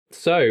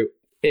So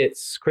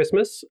it's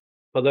Christmas.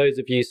 For those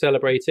of you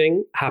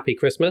celebrating, happy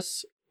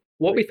Christmas.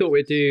 What we thought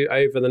we'd do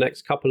over the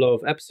next couple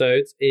of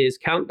episodes is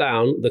count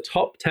down the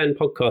top 10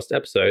 podcast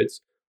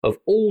episodes of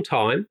all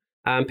time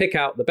and pick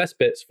out the best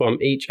bits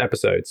from each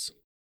episodes.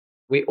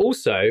 We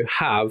also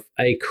have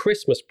a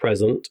Christmas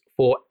present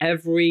for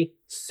every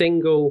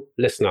single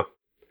listener.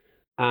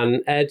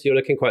 And Ed, you're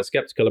looking quite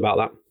skeptical about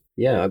that.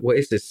 Yeah, what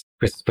is this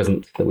Christmas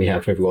present that we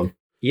have for everyone?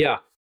 Yeah,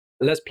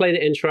 let's play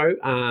the intro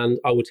and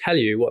I will tell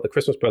you what the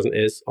Christmas present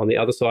is on the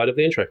other side of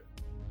the intro.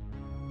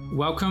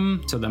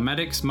 Welcome to the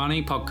Medics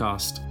Money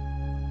Podcast.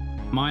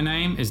 My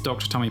name is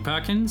Dr. Tommy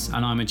Perkins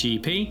and I'm a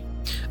GP.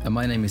 And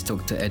my name is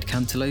Dr. Ed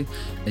Cantelo,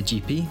 a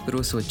GP, but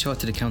also a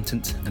chartered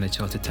accountant and a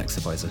chartered tax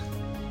advisor.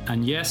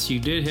 And yes, you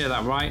did hear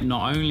that right.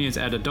 Not only is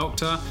Ed a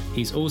doctor,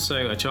 he's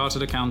also a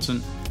chartered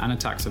accountant and a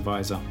tax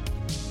advisor.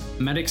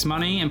 Medics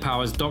Money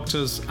empowers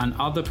doctors and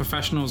other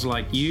professionals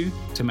like you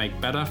to make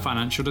better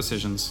financial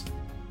decisions.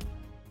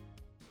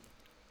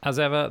 As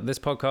ever, this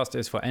podcast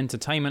is for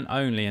entertainment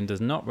only and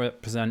does not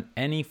represent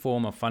any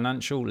form of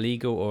financial,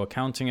 legal, or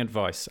accounting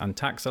advice, and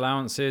tax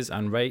allowances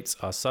and rates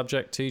are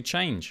subject to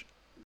change.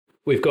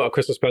 We've got a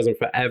Christmas present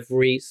for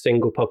every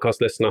single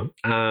podcast listener,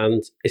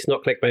 and it's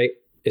not clickbait,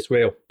 it's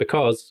real,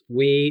 because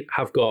we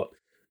have got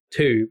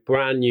 2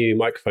 brand new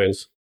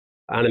microphones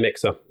and a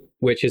mixer,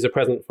 which is a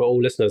present for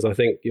all listeners. I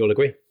think you'll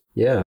agree.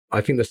 Yeah, I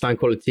think the sound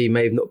quality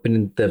may have not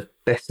been the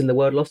best in the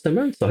world last time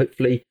around, so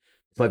hopefully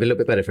it might be a little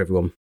bit better for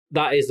everyone.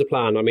 That is the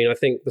plan. I mean, I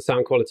think the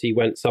sound quality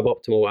went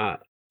suboptimal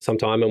at some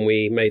time and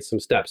we made some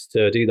steps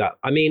to do that.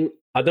 I mean,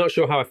 I'm not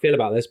sure how I feel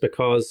about this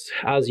because,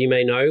 as you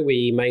may know,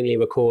 we mainly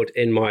record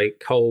in my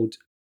cold,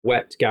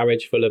 wet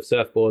garage full of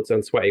surfboards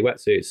and sweaty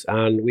wetsuits.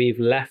 And we've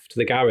left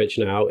the garage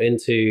now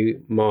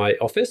into my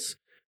office,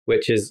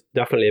 which is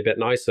definitely a bit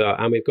nicer.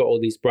 And we've got all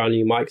these brand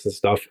new mics and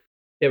stuff.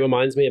 It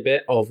reminds me a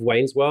bit of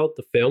Wayne's World,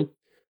 the film.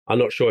 I'm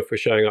not sure if we're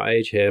showing our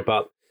age here,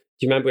 but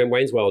do you remember in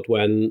Wayne's World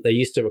when they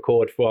used to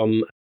record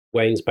from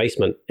Wayne's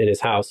basement in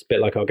his house, a bit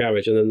like our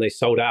garage, and then they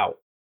sold out,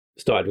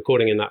 started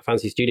recording in that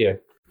fancy studio?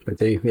 I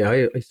do.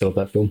 Yeah, I still love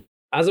that film.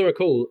 As I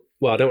recall,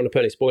 well, I don't want to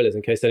put any spoilers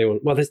in case anyone...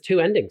 Well, there's 2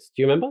 endings.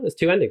 Do you remember? There's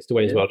 2 endings to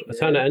Wayne's World. A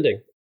alternate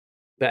ending.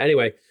 But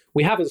anyway,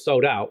 we haven't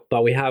sold out,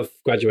 but we have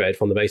graduated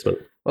from the basement.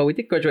 Well, we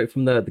did graduate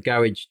from the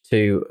garage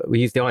to...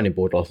 We used the ironing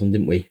board last one,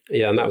 didn't we?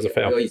 Yeah, and that was a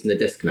fail. We're using the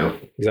disc now.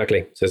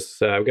 Exactly. So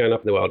we're going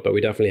up in the world, but we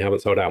definitely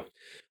haven't sold out.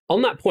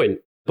 On that point,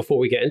 before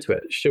we get into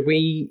it, should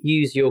we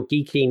use your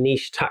geeky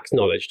niche tax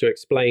knowledge to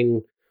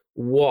explain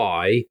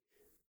why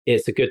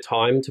it's a good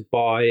time to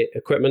buy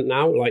equipment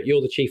now? Like,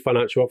 you're the chief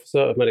financial officer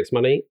of Medics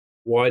Money.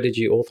 Why did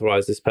you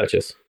authorize this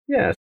purchase?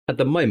 Yeah, at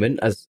the moment,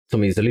 as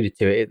Tommy's alluded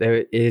to,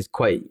 there is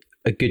quite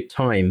a good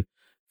time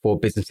for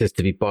businesses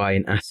to be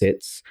buying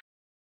assets.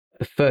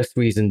 The first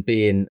reason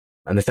being,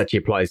 and this actually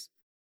applies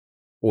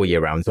all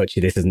year round, so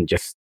actually this isn't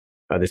just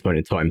at this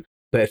moment in time,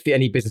 but if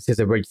any businesses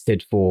are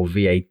registered for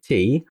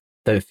VAT,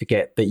 don't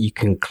forget that you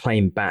can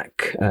claim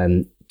back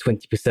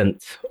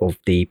 20% of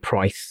the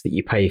price that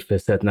you pay for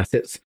certain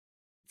assets.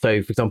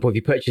 So, for example, if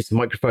you purchase some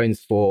microphones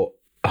for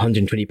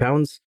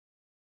 £120,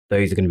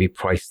 those are going to be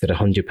priced at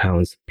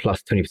 £100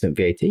 plus 20%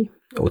 VAT,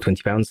 or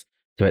 £20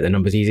 to make the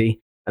numbers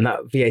easy. And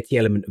that VAT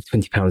element of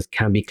 £20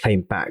 can be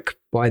claimed back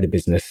by the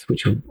business,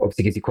 which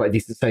obviously gives you quite a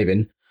decent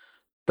saving.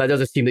 That does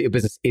assume that your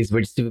business is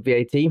registered for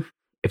VAT.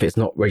 If it's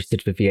not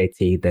registered for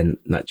VAT, then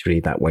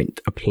naturally that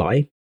won't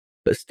apply.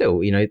 But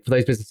still, you know, for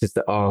those businesses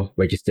that are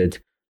registered,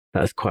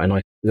 that's quite a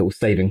nice little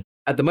saving.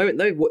 At the moment,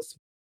 though, what's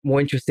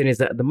more interesting is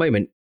that at the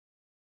moment,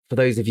 for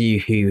those of you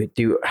who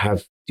do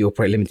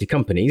operate limited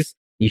companies,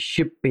 you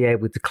should be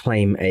able to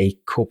claim a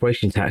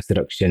corporation tax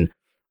deduction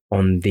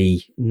on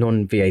the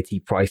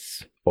non-VAT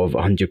price of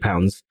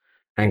 £100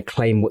 and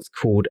claim what's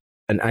called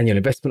an annual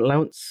investment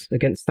allowance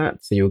against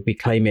that. So you'll be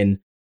claiming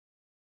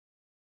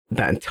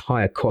that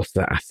entire cost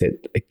of that asset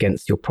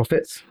against your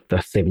profits,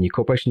 thus saving you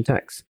corporation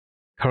tax.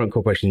 Current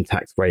corporation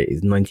tax rate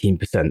is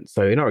 19%.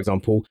 So in our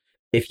example,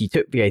 if you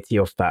took VAT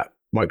off that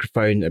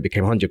microphone and it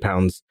became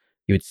 £100,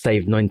 you would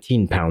save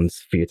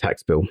 £19 for your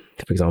tax bill,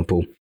 for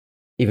example.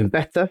 Even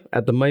better,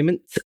 at the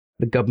moment,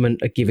 the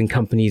government are giving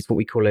companies what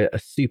we call a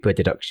super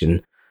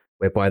deduction,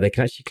 whereby they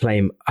can actually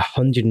claim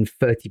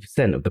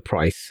 130% of the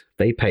price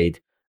they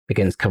paid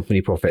against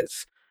company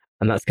profits.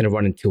 And that's going to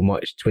run until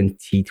March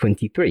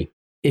 2023.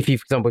 If you,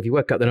 for example, if you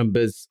work out the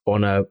numbers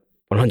on a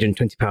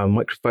 £120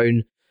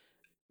 microphone,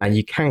 and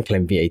you can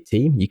claim VAT,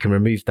 you can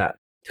remove that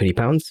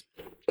 £20.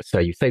 So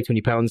you save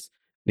 £20,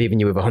 leaving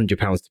you with £100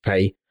 to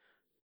pay.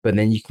 But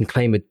then you can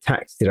claim a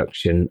tax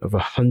deduction of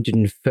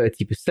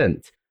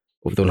 130%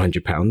 of the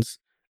 £100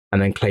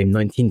 and then claim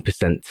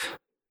 19%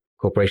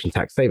 corporation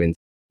tax savings.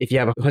 If you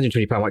have a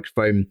 £120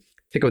 microphone,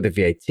 take out the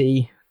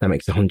VAT, that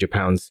makes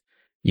 £100.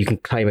 You can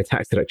claim a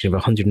tax deduction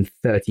of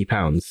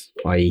 £130,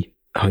 i.e.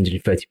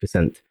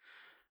 130%.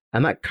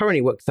 And that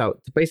currently works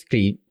out to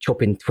basically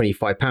chop in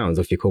 £25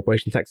 off your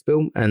corporation tax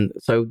bill. And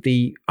so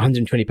the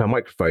 £120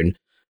 microphone,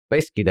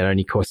 basically that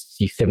only costs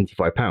you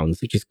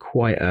 £75, which is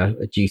quite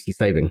a juicy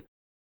saving.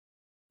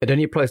 It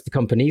only applies to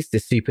companies,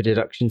 this super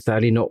deduction,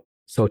 sadly not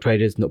sole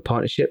traders, not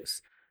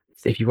partnerships.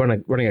 So if you're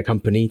running a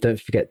company, don't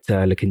forget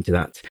to look into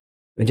that.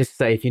 And just to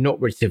say, if you're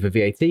not registered for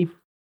VAT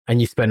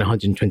and you spend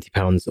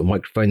 £120 on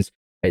microphones,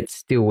 it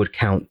still would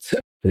count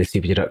for the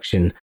super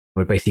deduction. It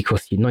would basically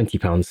cost you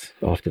 £90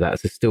 after that.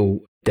 So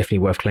still definitely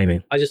worth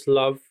claiming. I just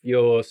love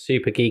your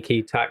super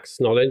geeky tax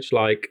knowledge,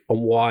 like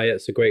on why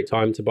it's a great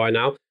time to buy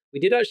now. We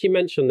did actually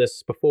mention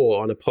this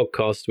before on a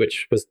podcast,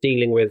 which was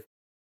dealing with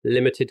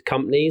limited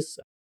companies,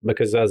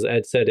 because as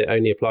Ed said, it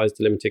only applies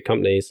to limited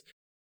companies,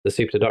 the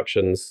super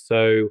deductions.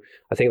 So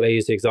I think they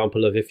use the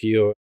example of if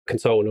you're a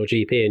consultant or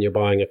GP and you're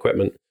buying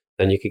equipment,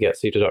 then you could get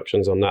super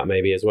deductions on that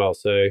maybe as well.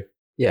 So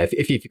yeah,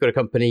 if you've got a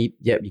company,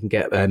 you can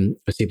get a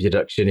super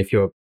deduction. If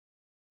you're a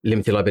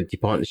limited liability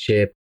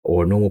partnership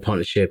or a normal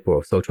partnership or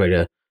a sole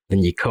trader,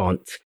 then you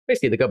can't.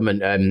 Basically, the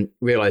government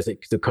realised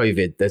that because of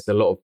COVID, there's a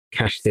lot of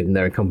cash sitting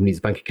there in companies'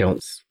 bank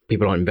accounts.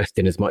 People aren't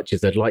investing as much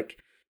as they'd like.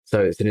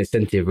 So it's an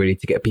incentive really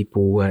to get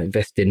people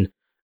investing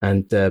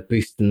and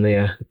boosting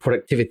the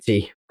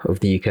productivity of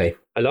the UK.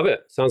 I love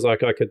it. Sounds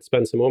like I could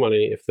spend some more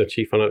money if the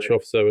chief financial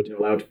officer would. You're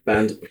allowed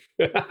banned.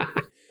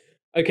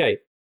 Okay.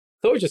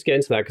 Thought we'd just get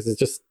into that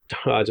because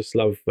I just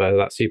love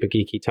that super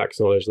geeky tax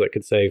knowledge that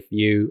could save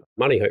you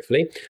money,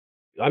 hopefully.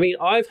 I mean,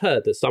 I've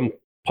heard that some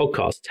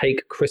podcasts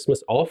take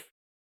Christmas off.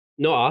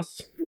 Not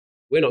us.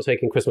 We're not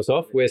taking Christmas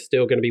off. We're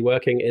still going to be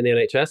working in the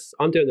NHS.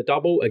 I'm doing the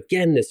double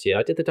again this year.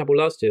 I did the double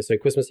last year. So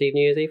Christmas Eve,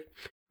 New Year's Eve.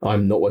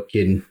 I'm not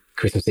working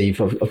Christmas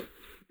Eve. I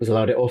was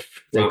allowed it off.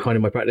 They're kind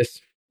of my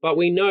practice. But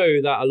we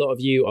know that a lot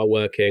of you are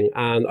working.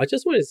 And I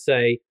just wanted to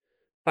say,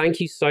 thank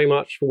you so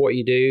much for what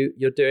you do.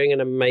 You're doing an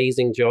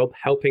amazing job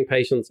helping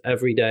patients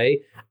every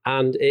day.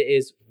 And it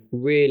is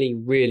really,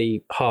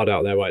 really hard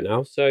out there right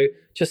now. So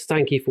just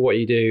thank you for what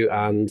you do.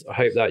 And I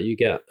hope that you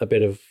get a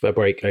bit of a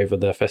break over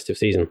the festive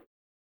season.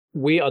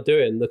 We are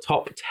doing the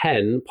top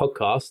 10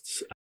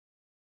 podcasts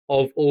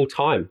of all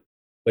time.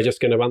 We're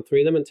just going to run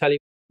through them and tell you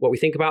what we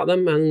think about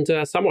them and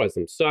summarize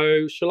them.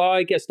 So shall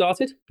I get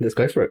started? Let's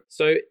go for it.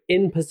 So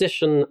in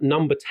position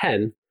number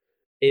 10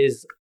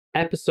 is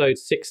episode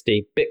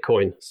 60,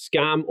 Bitcoin,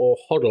 Scam or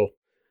HODL.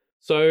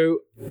 So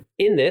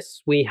in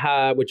this,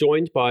 we're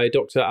joined by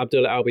Dr.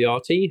 Abdullah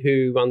Al-Bayati,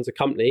 who runs a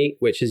company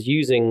which is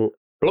using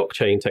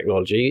blockchain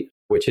technology,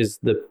 which is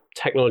the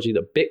technology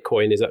that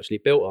Bitcoin is actually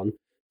built on,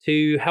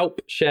 to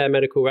help share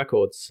medical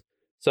records.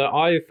 So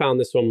I found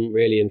this one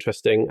really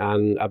interesting,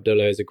 and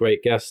Abdullah is a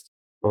great guest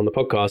on the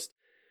podcast.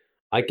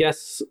 I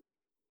guess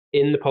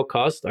in the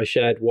podcast, I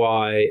shared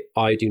why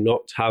I do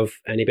not have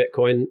any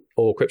Bitcoin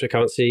or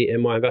cryptocurrency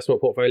in my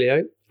investment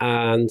portfolio.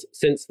 And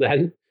since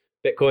then,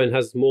 Bitcoin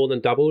has more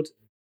than doubled.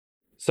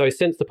 So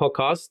since the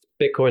podcast,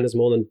 Bitcoin has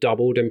more than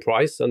doubled in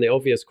price. And the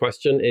obvious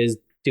question is,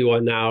 do I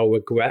now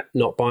regret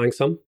not buying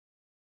some?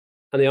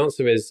 And the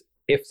answer is,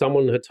 if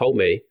someone had told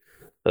me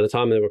at the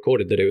time they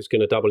recorded that it was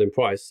going to double in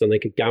price and they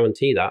could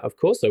guarantee that, of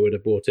course I would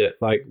have bought it.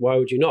 Like, why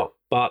would you not?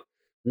 But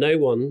no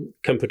one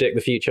can predict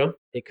the future.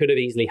 It could have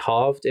easily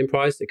halved in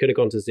price. It could have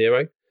gone to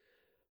zero.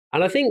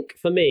 And I think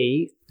for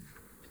me,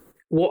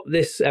 what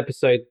this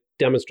episode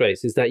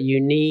demonstrates is that you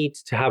need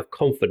to have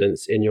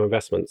confidence in your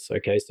investments.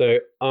 Okay, so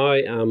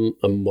I am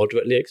a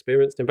moderately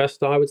experienced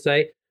investor, I would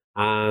say.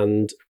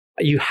 And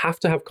you have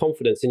to have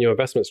confidence in your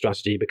investment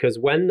strategy, because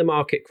when the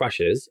market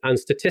crashes, and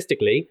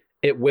statistically,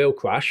 it will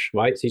crash,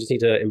 right? So you just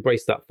need to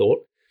embrace that thought.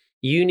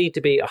 You need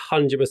to be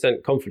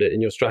 100% confident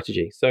in your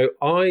strategy. So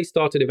I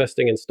started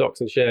investing in stocks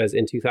and shares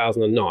in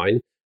 2009.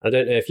 I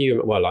don't know if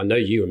I know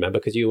you remember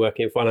because you were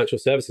working in financial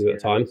services at the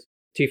time.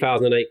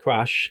 2008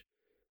 crash,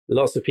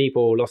 lots of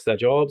people lost their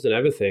jobs and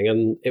everything,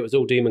 and it was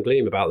all doom and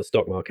gloom about the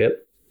stock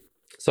market.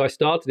 So I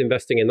started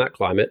investing in that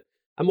climate.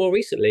 And more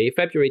recently,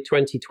 February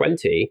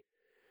 2020,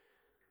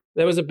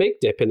 there was a big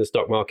dip in the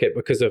stock market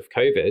because of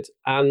COVID.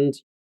 And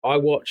I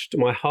watched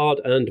my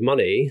hard-earned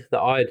money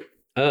that I'd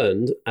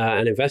earned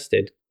and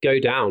invested go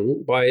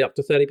down by up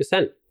to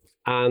 30%.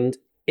 And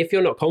if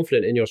you're not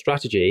confident in your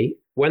strategy,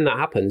 when that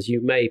happens, you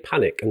may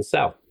panic and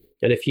sell.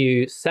 And if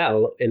you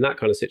sell in that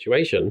kind of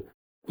situation,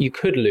 you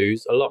could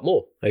lose a lot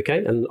more, okay?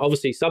 And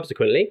obviously,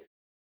 subsequently,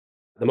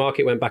 the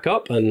market went back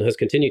up and has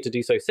continued to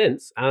do so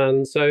since.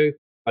 And so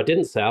I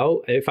didn't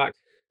sell. In fact,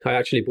 I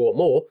actually bought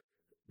more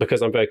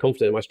because I'm very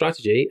confident in my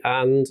strategy,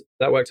 and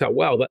that worked out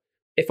well. But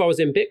if I was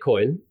in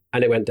Bitcoin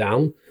and it went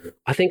down,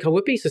 I think I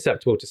would be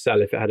susceptible to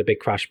sell if it had a big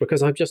crash,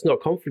 because I'm just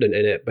not confident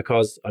in it,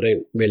 because I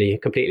don't really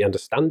completely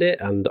understand it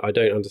and I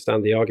don't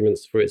understand the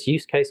arguments for its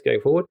use case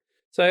going forward.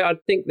 So I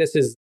think this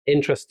is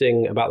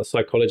interesting about the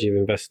psychology of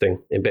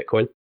investing in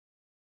Bitcoin.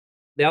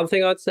 The other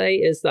thing I'd say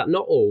is that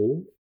not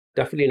all,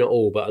 definitely not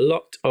all, but a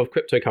lot of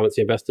cryptocurrency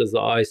investors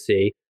that I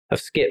see have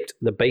skipped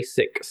the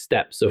basic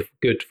steps of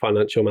good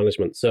financial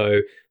management. So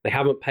they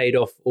haven't paid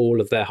off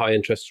all of their high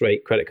interest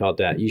rate credit card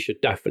debt. You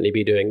should definitely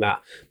be doing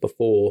that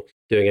before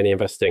doing any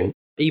investing.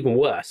 Even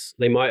worse,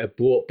 they might have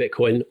bought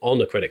Bitcoin on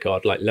a credit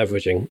card, like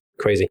leveraging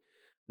crazy.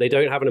 They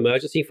don't have an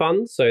emergency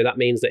fund. So that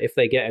means that if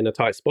they get in a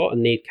tight spot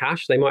and need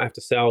cash, they might have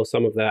to sell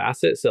some of their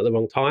assets at the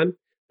wrong time.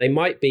 They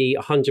might be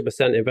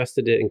 100%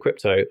 invested in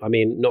crypto. I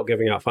mean, not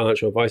giving out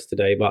financial advice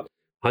today, but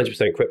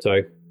 100%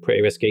 crypto,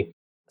 pretty risky.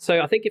 So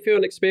I think if you're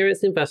an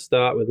experienced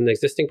investor with an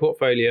existing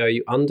portfolio,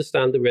 you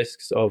understand the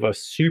risks of a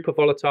super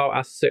volatile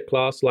asset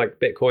class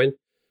like Bitcoin,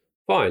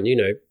 fine.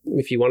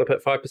 If you want to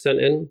put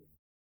 5% in,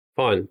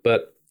 fine.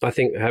 But I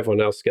think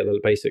everyone else get the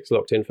basics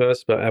locked in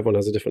first, but everyone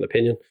has a different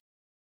opinion.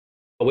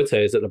 I would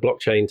say is that the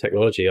blockchain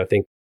technology, I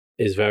think,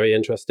 is very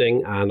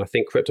interesting. And I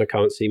think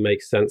cryptocurrency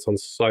makes sense on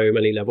so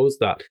many levels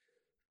that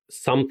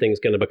something's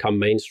going to become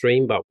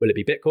mainstream. But will it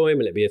be Bitcoin?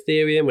 Will it be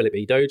Ethereum? Will it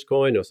be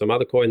Dogecoin or some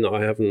other coin that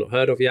I haven't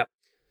heard of yet?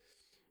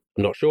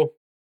 I'm not sure.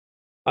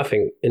 I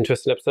think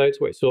interesting episodes.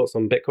 What's your thoughts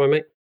on Bitcoin,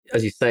 mate?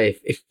 As you say,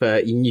 if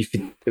you knew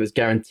it was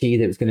guaranteed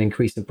that it was going to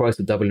increase in price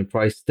or double in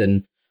price,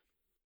 then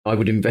I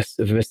would have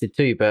invested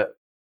too. But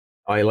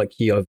I, like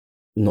you, I've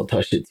not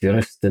touched it, to be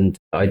honest, and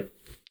I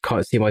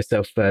can't see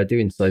myself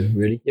doing so,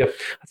 really. Yeah,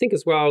 I think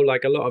as well,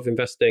 like a lot of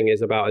investing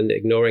is about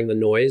ignoring the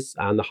noise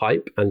and the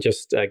hype and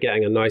just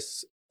getting a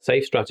nice,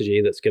 safe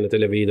strategy that's going to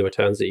deliver you the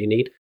returns that you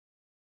need.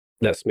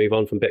 Let's move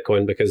on from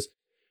Bitcoin because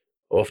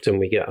often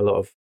we get a lot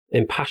of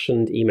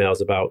impassioned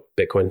emails about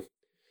Bitcoin.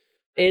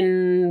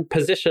 In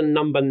position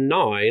number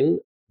 9,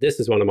 this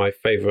is one of my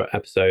favorite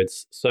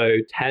episodes. So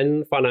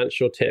 10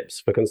 financial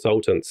tips for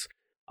consultants.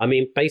 I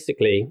mean,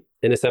 basically,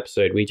 in this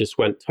episode, we just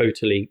went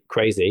totally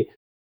crazy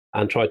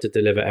and tried to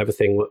deliver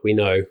everything that we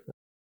know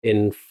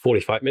in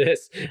 45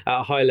 minutes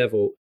at a high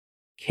level.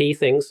 Key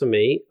things for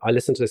me, I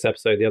listened to this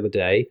episode the other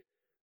day,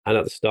 and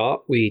at the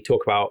start, we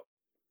talk about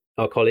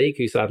our colleague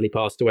who sadly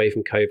passed away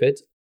from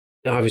COVID.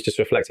 I was just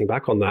reflecting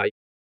back on that.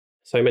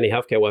 So many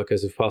healthcare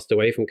workers have passed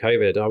away from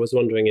COVID. I was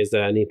wondering, is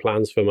there any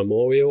plans for a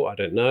memorial? I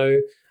don't know.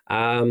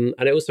 And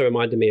it also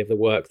reminded me of the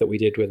work that we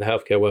did with the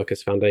Healthcare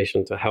Workers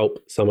Foundation to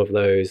help some of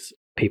those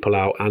people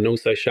out, and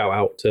also shout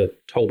out to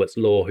Talbot's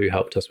Law who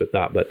helped us with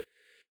that. But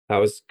that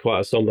was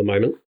quite a somber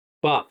moment.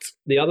 But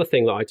the other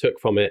thing that I took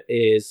from it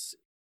is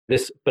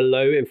this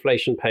below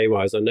inflation pay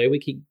rise. I know we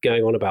keep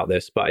going on about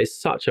this, but it's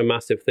such a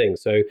massive thing.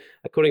 So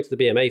according to the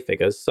BMA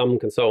figures, some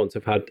consultants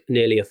have had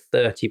nearly a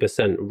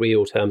 30%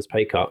 real terms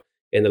pay cut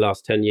in the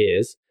last 10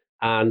 years.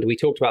 And we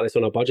talked about this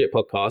on our budget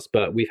podcast,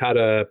 but we've had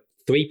a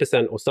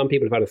 3%, or some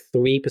people have had a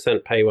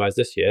 3% pay rise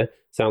this year.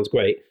 Sounds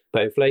great.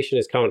 But inflation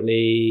is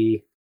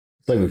currently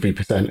over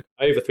 3%.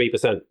 Over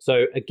 3%.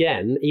 So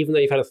again, even though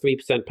you've had a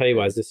 3% pay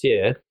rise this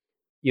year,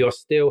 you're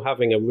still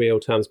having a real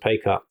terms pay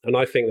cut. And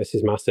I think this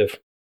is massive.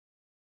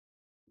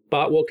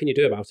 But what can you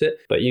do about it?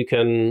 But you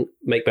can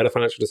make better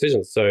financial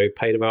decisions. So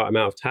pay the right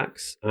amount of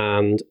tax.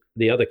 And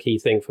the other key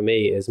thing for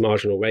me is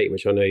marginal rate,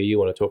 which I know you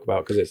want to talk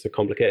about because it's a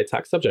complicated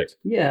tax subject.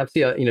 Yeah,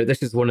 absolutely.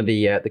 This is one of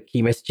the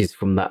key messages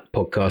from that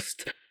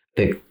podcast,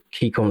 the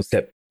key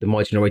concept, the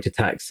marginal rate of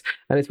tax.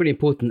 And it's really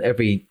important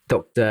every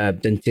doctor,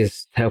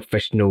 dentist, health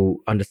professional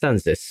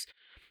understands this,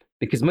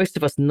 because most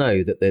of us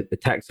know that the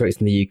tax rates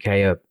in the UK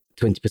are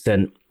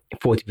 20%,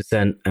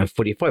 40% and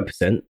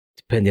 45%,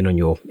 depending on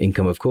your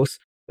income, of course,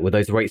 with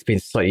those rates being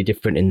slightly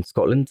different in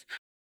Scotland.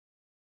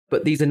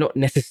 But these are not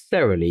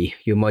necessarily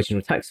your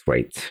marginal tax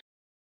rate.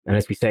 And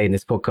as we say in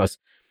this podcast,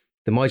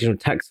 the marginal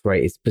tax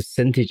rate is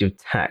percentage of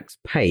tax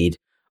paid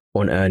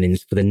on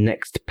earnings for the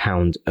next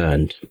pound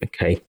earned.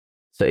 Okay.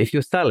 So if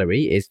your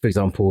salary is, for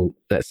example,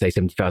 let's say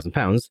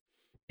 £70,000,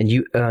 and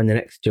you earn an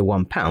extra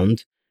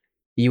 £1,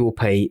 you will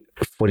pay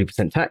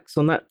 40% tax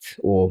on that,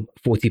 or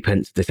 40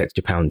 pence of this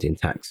extra pound in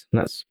tax. And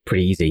that's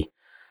pretty easy.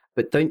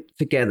 But don't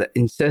forget that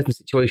in certain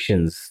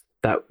situations,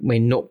 that may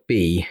not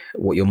be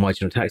what your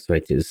marginal tax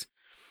rate is.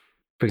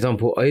 For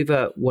example,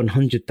 over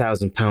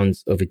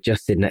 £100,000 of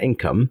adjusted net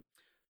income,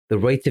 the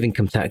rate of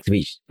income tax of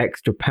each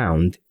extra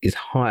pound is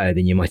higher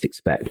than you might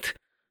expect.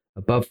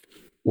 Above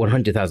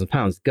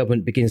 £100,000, the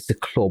government begins to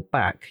claw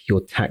back your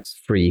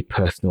tax-free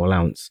personal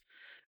allowance.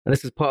 And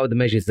this is part of the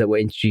measures that were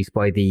introduced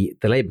by the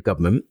Labour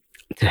government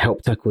to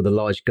help tackle the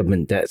large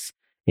government debts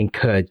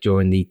incurred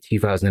during the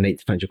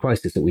 2008 financial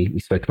crisis that we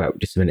spoke about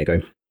just a minute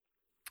ago.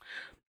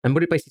 And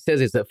what it basically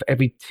says is that for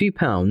every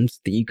 £2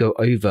 that you go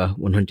over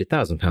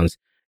 £100,000,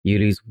 you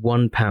lose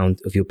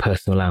 £1 of your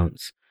personal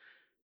allowance.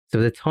 So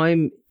by the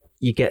time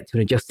you get to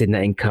an adjusted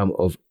net income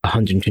of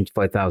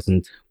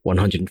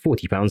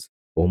 £125,140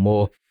 or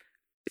more,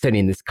 it's only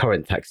in this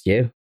current tax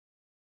year,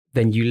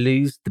 then you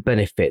lose the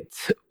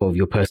benefit of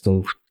your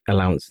personal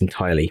allowance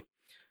entirely.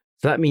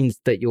 So that means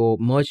that your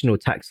marginal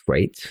tax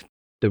rate,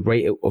 the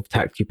rate of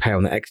tax you pay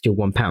on the extra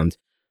 £1,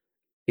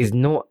 is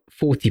not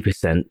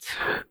 40%,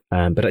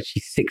 but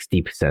actually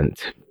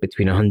 60%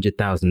 between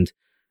 £100,000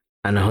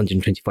 and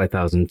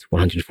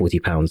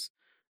 £125,140.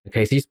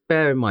 Okay, so just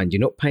bear in mind, you're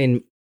not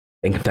paying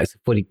income tax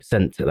of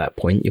 40% at that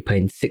point, you're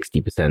paying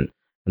 60%.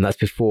 And that's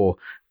before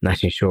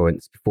national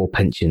insurance, before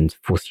pensions,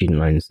 before student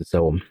loans, and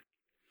so on.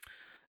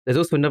 There's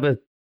also another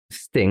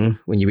sting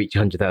when you reach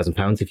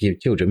 £100,000 if you have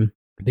children,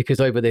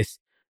 because over this,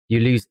 you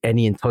lose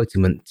any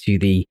entitlement to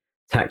the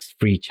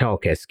tax-free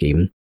childcare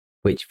scheme,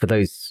 which for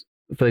those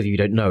of you who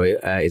don't know,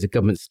 is a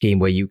government scheme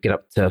where you get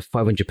up to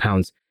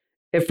 £500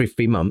 every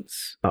 3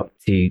 months, up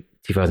to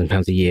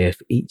 £2,000 a year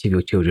for each of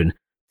your children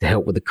to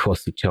help with the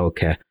cost of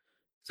childcare.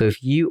 So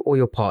if you or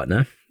your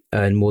partner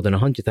earn more than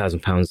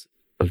 £100,000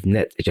 of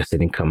net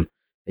adjusted income,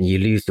 and you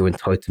lose your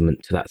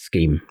entitlement to that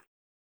scheme.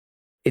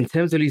 In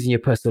terms of losing your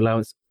personal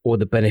allowance or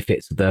the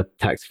benefits of the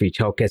tax-free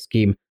childcare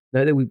scheme,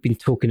 know that we've been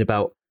talking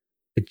about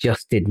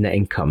adjusted net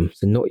income,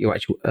 so not your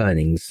actual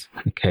earnings.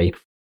 Okay,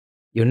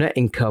 your net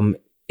income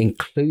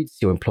includes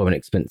your employment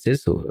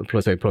expenses or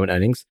employment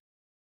earnings,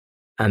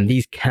 and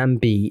these can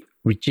be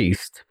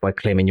reduced by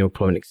claiming your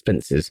employment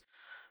expenses.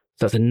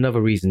 So that's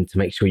another reason to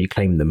make sure you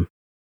claim them.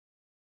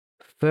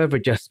 Further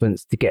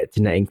adjustments to get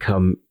to net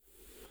income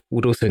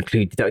would also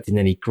include deducting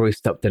any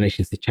grossed up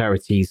donations to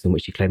charities on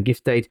which you claim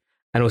gift aid,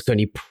 and also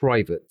any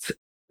private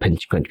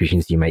pension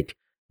contributions you make.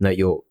 Note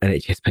your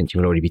NHS pension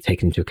will already be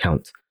taken into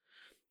account.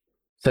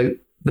 So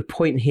the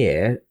point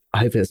here, I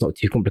hope that's not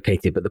too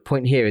complicated, but the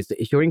point here is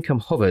that if your income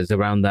hovers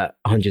around that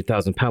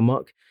 £100,000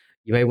 mark,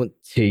 you may want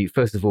to,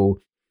 first of all,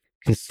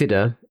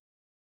 consider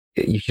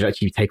you should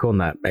actually take on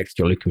that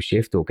extra locum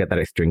shift or get that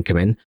extra income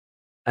in.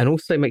 And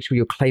also make sure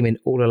you're claiming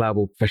all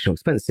allowable professional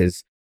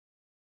expenses,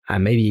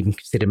 and maybe even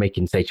consider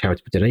making, say,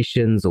 charitable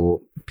donations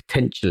or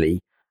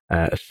potentially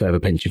further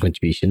pension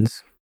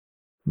contributions.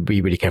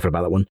 Be really careful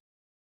about that one.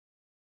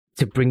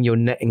 To bring your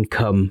net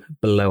income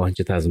below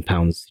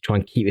 £100,000, try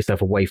and keep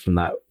yourself away from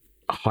that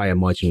higher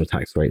marginal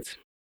tax rate.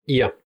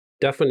 Yeah,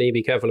 definitely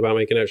be careful about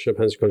making extra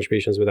pension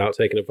contributions without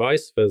taking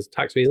advice for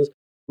tax reasons.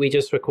 We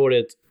just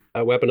recorded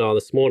a webinar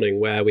this morning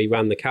where we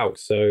ran the calcs.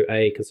 So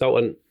a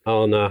consultant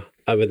on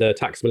over the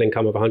taxable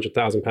income of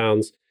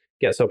 £100,000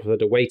 gets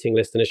offered a waiting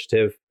list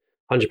initiative,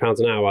 £100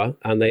 an hour,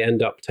 and they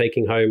end up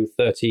taking home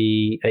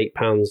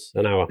 £38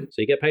 an hour.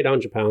 So you get paid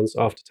 £100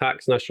 after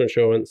tax, national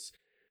insurance,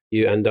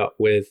 you end up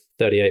with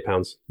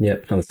 £38. Yeah,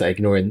 and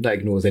that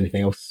ignores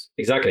anything else.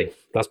 Exactly.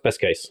 That's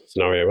best case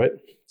scenario, right?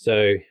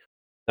 So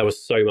there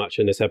was so much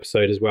in this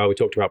episode as well. We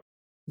talked about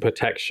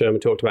protection, we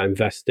talked about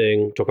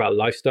investing, we talked about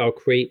lifestyle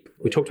creep,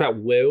 we talked about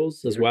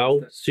wills as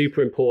well,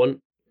 super important.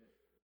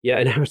 Yeah,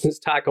 inheritance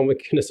tax, oh my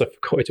goodness, I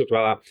forgot we talked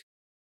about that.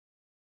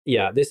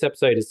 Yeah, this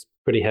episode is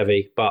pretty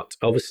heavy, but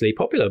obviously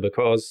popular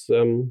because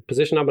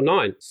position number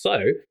 9.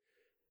 So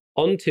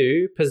on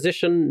to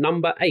position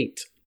number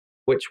 8,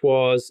 which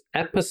was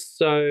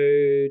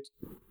episode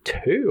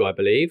 2, I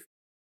believe,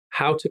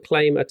 how to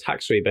claim a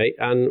tax rebate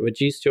and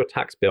reduce your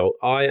tax bill.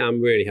 I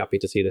am really happy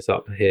to see this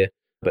up here,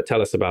 but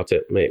tell us about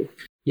it, mate.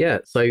 Yeah,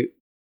 so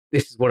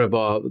this is one of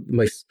our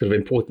most sort of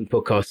important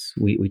podcasts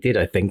we did,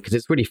 I think, because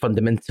it's really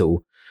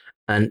fundamental.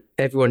 And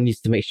everyone needs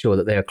to make sure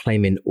that they are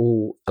claiming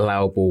all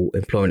allowable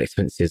employment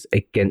expenses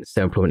against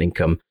their employment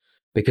income,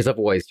 because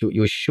otherwise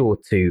you're sure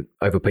to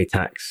overpay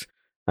tax.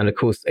 And of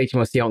course,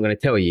 HMRC aren't going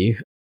to tell you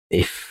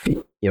if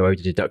you're owed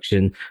a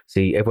deduction.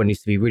 So everyone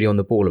needs to be really on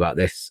the ball about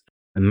this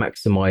and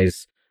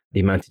maximise the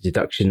amount of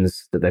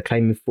deductions that they're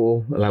claiming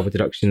for, allowable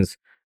deductions,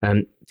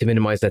 to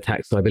minimise their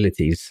tax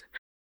liabilities.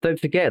 Don't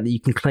forget that you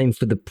can claim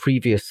for the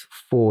previous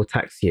 4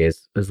 tax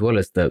years as well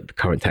as the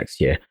current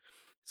tax year.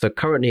 So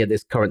currently at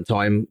this current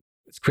time,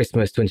 it's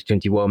Christmas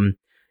 2021,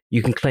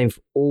 you can claim for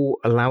all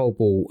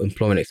allowable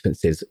employment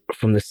expenses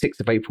from the 6th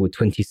of April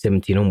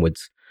 2017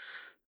 onwards.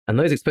 And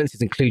those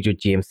expenses include your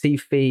GMC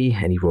fee,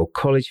 any Royal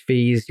College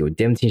fees, your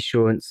indemnity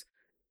insurance,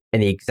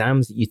 any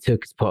exams that you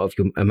took as part of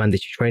your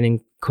mandatory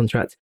training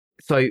contract.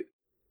 So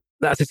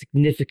that's a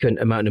significant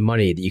amount of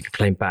money that you can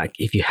claim back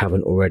if you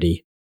haven't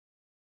already.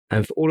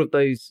 And for all of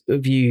those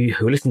of you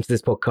who are listening to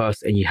this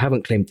podcast and you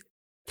haven't claimed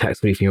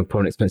tax relief for your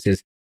employment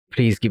expenses,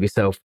 please give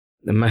yourself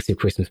a massive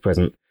Christmas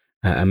present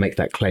and make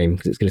that claim,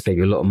 because it's going to save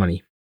you a lot of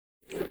money.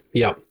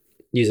 Yeah,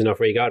 using our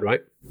free guide, right?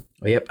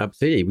 Oh, yep,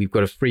 absolutely. We've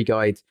got a free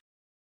guide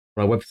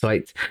on our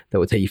website that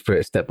will take you through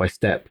it step by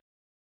step.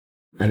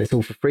 And it's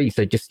all for free.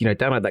 So just,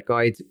 download that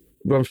guide,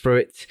 run through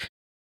it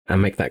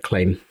and make that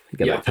claim,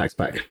 get that tax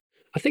back.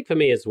 I think for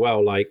me as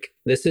well,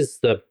 this is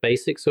the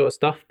basic sort of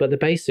stuff, but the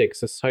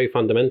basics are so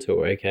fundamental,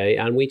 okay?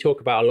 And we talk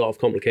about a lot of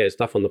complicated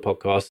stuff on the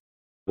podcast,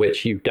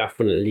 which you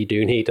definitely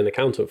do need an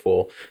accountant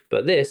for.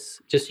 But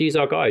this, just use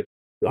our guide.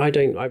 I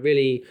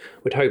really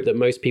would hope that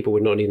most people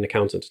would not need an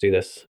accountant to do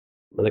this.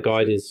 And the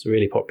guide is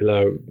really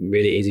popular,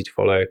 really easy to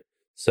follow.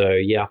 So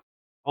yeah,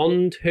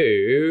 on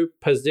to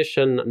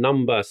position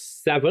number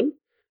 7,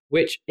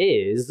 which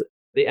is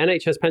the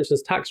NHS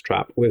pensions tax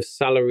trap with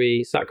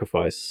salary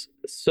sacrifice.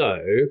 So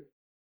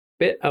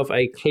bit of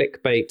a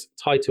clickbait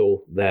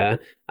title there.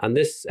 And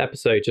this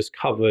episode just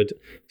covered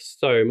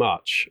so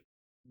much.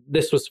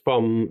 This was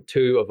from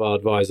 2 of our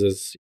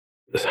advisors,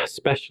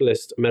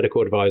 specialist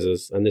medical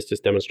advisors, and this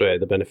just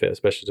demonstrated the benefit of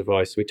specialist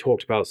advice. We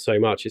talked about so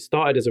much. It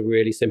started as a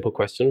really simple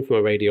question from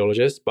a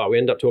radiologist, but we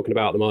ended up talking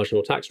about the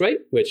marginal tax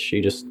rate, which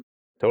you just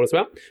told us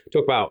about. We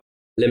talked about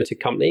limited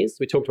companies.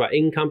 We talked about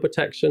income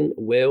protection,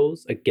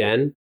 wills,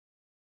 again.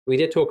 We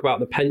did talk about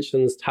the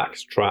pensions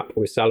tax trap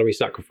with salary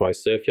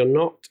sacrifice. So if you're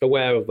not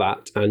aware of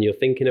that and you're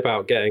thinking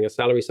about getting a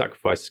salary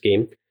sacrifice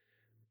scheme,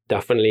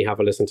 definitely have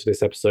a listen to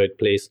this episode,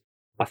 please.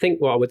 I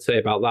think what I would say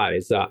about that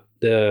is that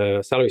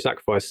the salary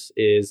sacrifice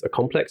is a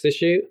complex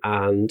issue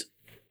and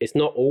it's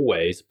not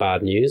always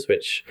bad news,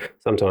 which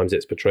sometimes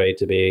it's portrayed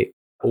to be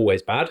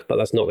always bad, but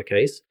that's not the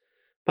case.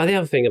 But the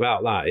other thing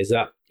about that is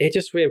that it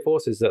just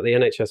reinforces that the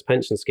NHS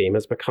pension scheme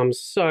has become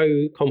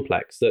so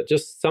complex that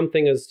just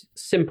something as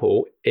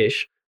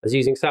simple-ish as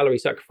using salary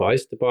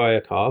sacrifice to buy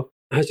a car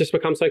has just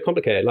become so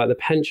complicated. Like the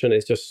pension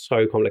is just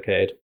so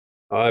complicated.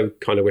 I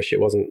kind of wish it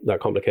wasn't that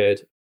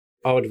complicated.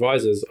 Our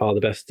advisors are the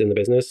best in the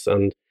business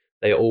and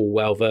they are all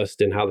well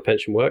versed in how the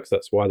pension works.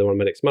 That's why they're on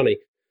Medic's Money.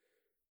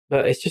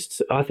 But it's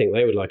just, I think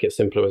they would like it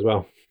simpler as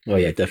well. Oh,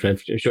 yeah,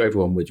 definitely. I'm sure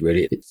everyone would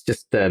really. It's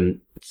just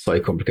so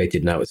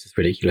complicated now. It's just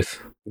ridiculous.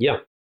 Yeah.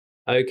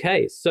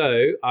 Okay,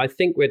 so I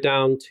think we're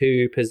down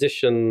to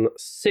position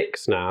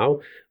 6 now,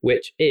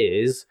 which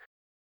is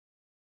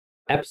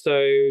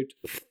episode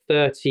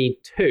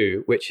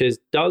 32, which is,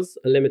 does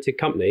a limited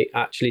company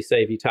actually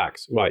save you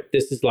tax? Right,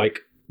 this is like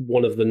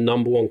one of the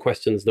number one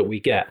questions that we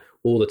get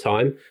all the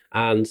time.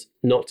 And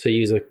not to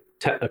use a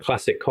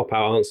classic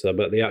cop-out answer,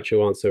 but the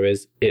actual answer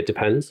is, it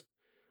depends.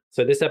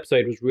 So this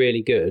episode was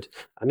really good.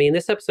 I mean,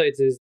 this episode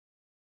is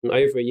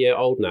over a year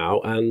old now,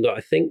 and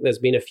I think there's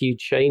been a few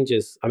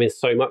changes. I mean,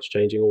 so much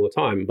changing all the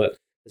time, but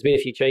there's been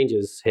a few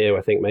changes here,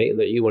 I think, mate,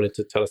 that you wanted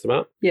to tell us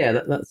about. Yeah,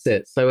 that's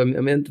it. So, I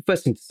mean, the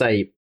first thing to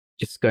say,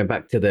 just going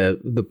back to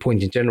the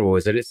point in general,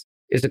 is that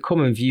it's a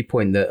common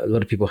viewpoint that a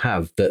lot of people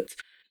have that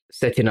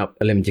setting up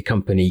a limited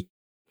company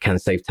can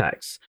save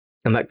tax.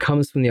 And that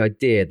comes from the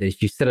idea that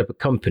if you set up a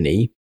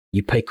company,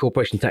 you pay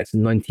corporation tax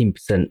of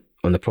 19%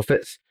 on the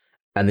profits,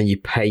 and then you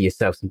pay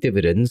yourself some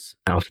dividends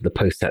out of the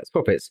post-tax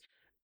profits,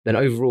 then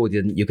overall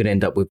you're going to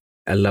end up with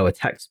a lower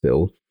tax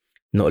bill,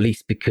 not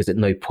least because at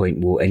no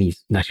point will any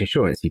national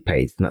insurance be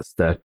paid. And that's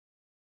the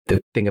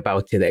thing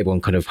about it that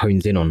everyone kind of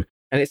hones in on.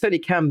 And it certainly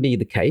can be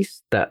the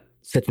case that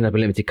setting up a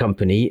limited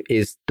company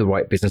is the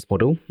right business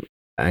model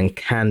and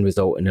can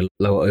result in a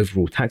lower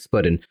overall tax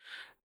burden.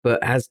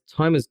 But as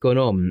time has gone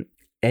on,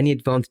 any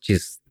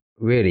advantages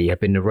really have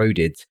been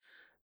eroded.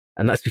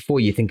 And that's before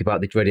you think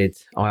about the dreaded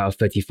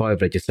IR35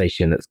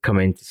 legislation that's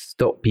coming to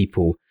stop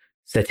people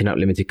setting up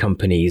limited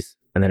companies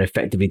and then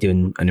effectively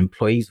doing an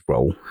employee's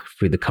role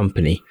through the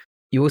company.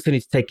 You also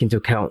need to take into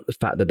account the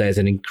fact that there's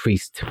an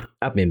increased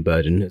admin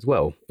burden as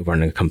well of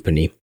running a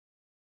company.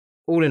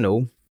 All in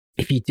all,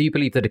 if you do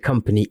believe that a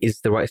company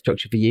is the right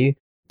structure for you,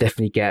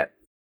 definitely get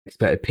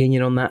expert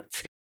opinion on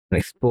that and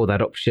explore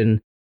that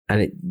option.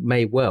 And it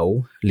may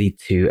well lead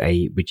to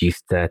a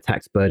reduced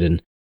tax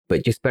burden.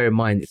 But just bear in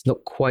mind, it's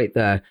not quite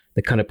the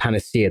kind of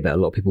panacea that a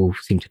lot of people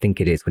seem to think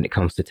it is when it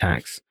comes to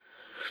tax.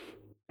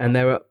 And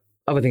there are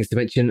other things to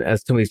mention,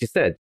 as Tommy's just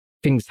said.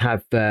 Things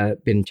have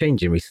been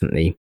changing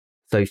recently.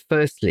 So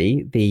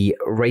firstly, the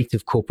rate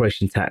of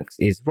corporation tax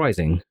is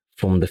rising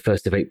from the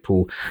 1st of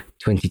April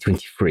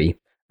 2023,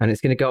 and it's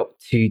going to go up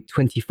to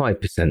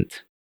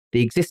 25%.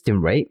 The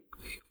existing rate,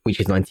 which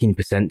is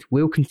 19%,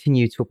 will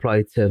continue to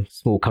apply to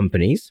small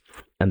companies,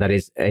 and that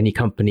is any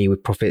company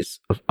with profits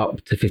of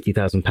up to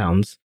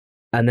 £50,000.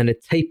 And then a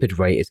tapered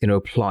rate is going to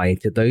apply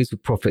to those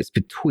with profits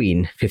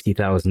between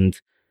 £50,000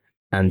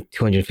 and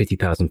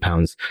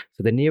 £250,000.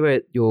 So the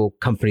nearer your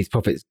company's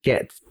profits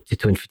get to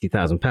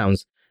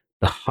 £250,000,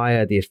 the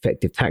higher the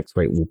effective tax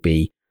rate will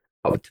be,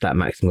 up to that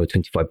maximum of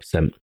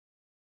 25%.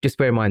 Just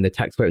bear in mind the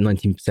tax rate of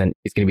 19%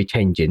 is going to be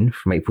changing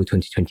from April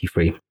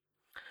 2023.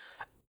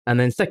 And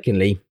then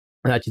secondly,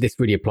 and actually this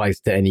really applies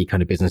to any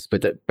kind of business,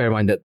 but bear in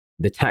mind that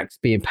the tax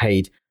being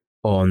paid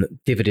on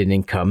dividend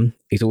income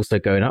is also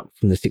going up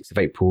from the 6th of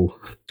April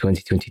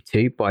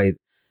 2022 by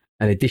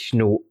an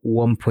additional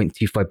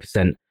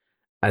 1.25%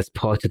 as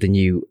part of the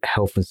new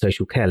health and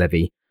social care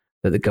levy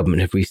that the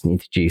government have recently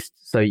introduced.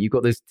 So you've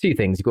got those two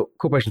things. You've got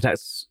corporation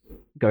tax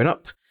going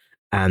up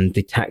and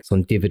the tax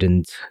on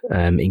dividend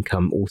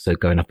income also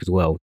going up as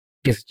well.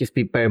 Just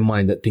bear in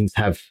mind that things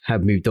have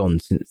moved on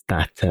since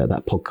that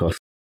podcast.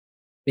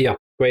 Yeah,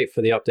 great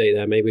for the update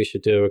there. Maybe we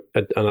should do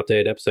an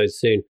updated episode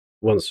soon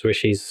once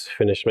Rishi's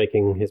finished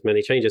making his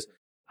many changes.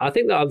 I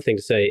think the other thing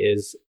to say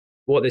is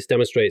what this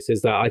demonstrates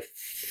is that I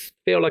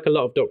feel like a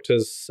lot of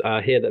doctors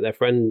hear that their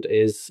friend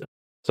is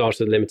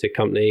started a limited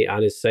company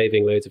and is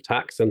saving loads of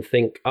tax and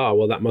think, oh,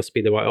 well, that must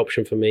be the right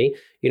option for me.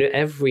 You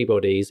know,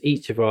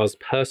 each of ours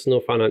personal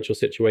financial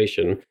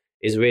situation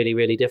is really,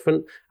 really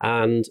different.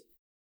 And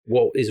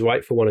what is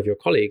right for one of your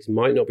colleagues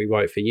might not be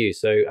right for you.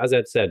 So as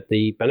Ed said,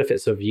 the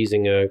benefits of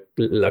using a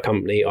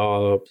company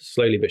are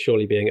slowly but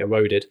surely being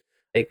eroded.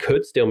 It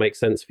could still make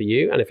sense for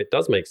you. And if it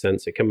does make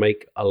sense, it can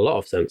make a lot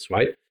of sense,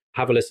 right?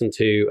 Have a listen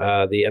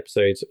to the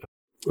episodes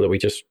that we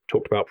just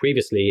talked about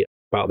previously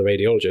about the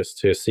radiologist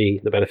to see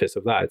the benefits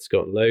of that. It's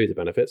got loads of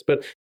benefits,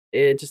 but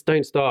just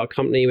don't start a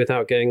company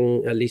without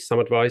getting at least some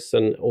advice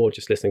or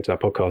just listening to our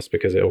podcast,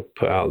 because it'll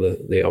put out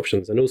the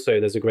options. And also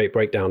there's a great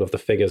breakdown of the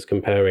figures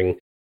comparing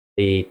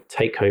the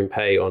take-home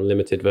pay on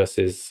limited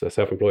versus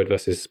self-employed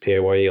versus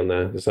PAYE on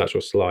there. There's an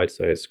actual slide,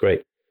 so it's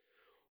great.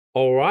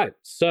 All right,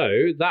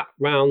 so that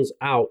rounds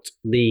out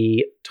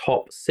the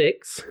top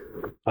 6,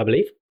 I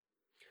believe.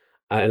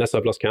 Unless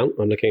I've lost count,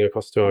 I'm looking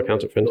across to our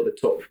accountant friend.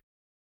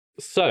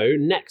 So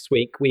next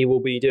week, we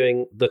will be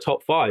doing the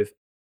top 5.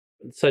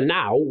 So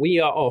now we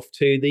are off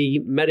to the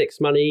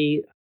Medic's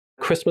Money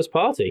Christmas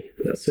party.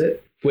 That's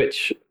it.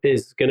 Which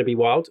is going to be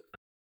wild.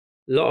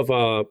 A lot of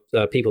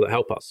our people that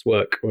help us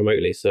work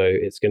remotely, so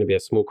it's going to be a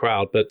small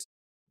crowd. But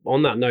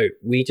on that note,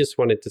 we just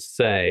wanted to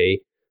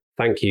say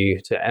thank you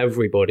to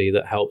everybody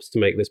that helps to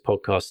make this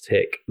podcast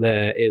tick.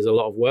 There is a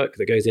lot of work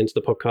that goes into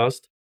the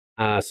podcast.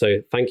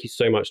 So thank you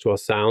so much to our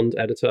sound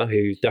editor,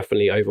 who's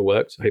definitely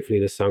overworked. Hopefully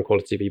the sound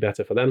quality will be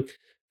better for them.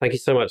 Thank you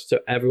so much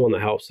to everyone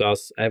that helps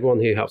us,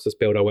 everyone who helps us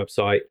build our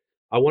website.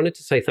 I wanted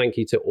to say thank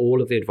you to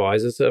all of the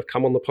advisors that have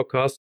come on the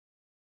podcast.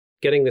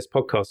 Getting this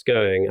podcast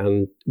going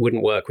and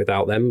wouldn't work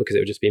without them, because it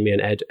would just be me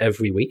and Ed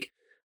every week,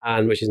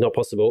 and which is not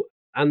possible.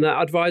 And the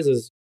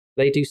advisors,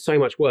 they do so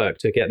much work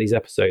to get these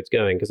episodes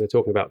going because they're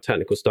talking about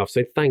technical stuff.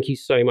 So thank you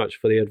so much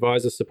for the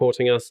advisors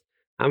supporting us.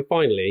 And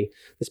finally,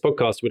 this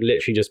podcast would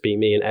literally just be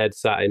me and Ed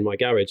sat in my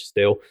garage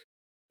still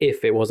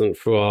if it wasn't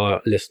for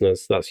our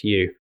listeners. That's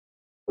you.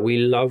 We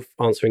love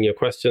answering your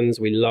questions.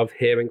 We love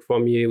hearing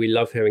from you. We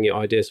love hearing your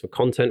ideas for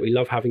content. We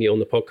love having you on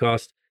the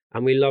podcast.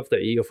 And we love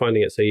that you're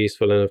finding it so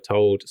useful and have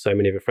told so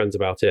many of your friends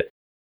about it.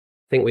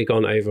 I think we've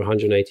gone over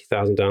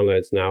 180,000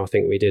 downloads now. I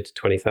think we did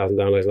 20,000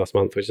 downloads last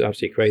month, which is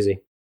absolutely crazy.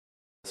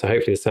 So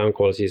hopefully the sound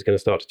quality is going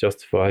to start to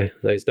justify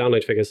those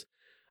download figures.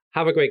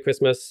 Have a great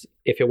Christmas.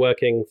 If you're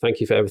working, thank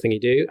you for everything you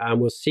do.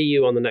 And we'll see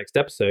you on the next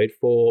episode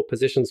for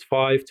Positions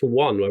 5 to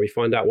 1, where we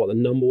find out what the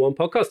number one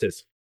podcast is.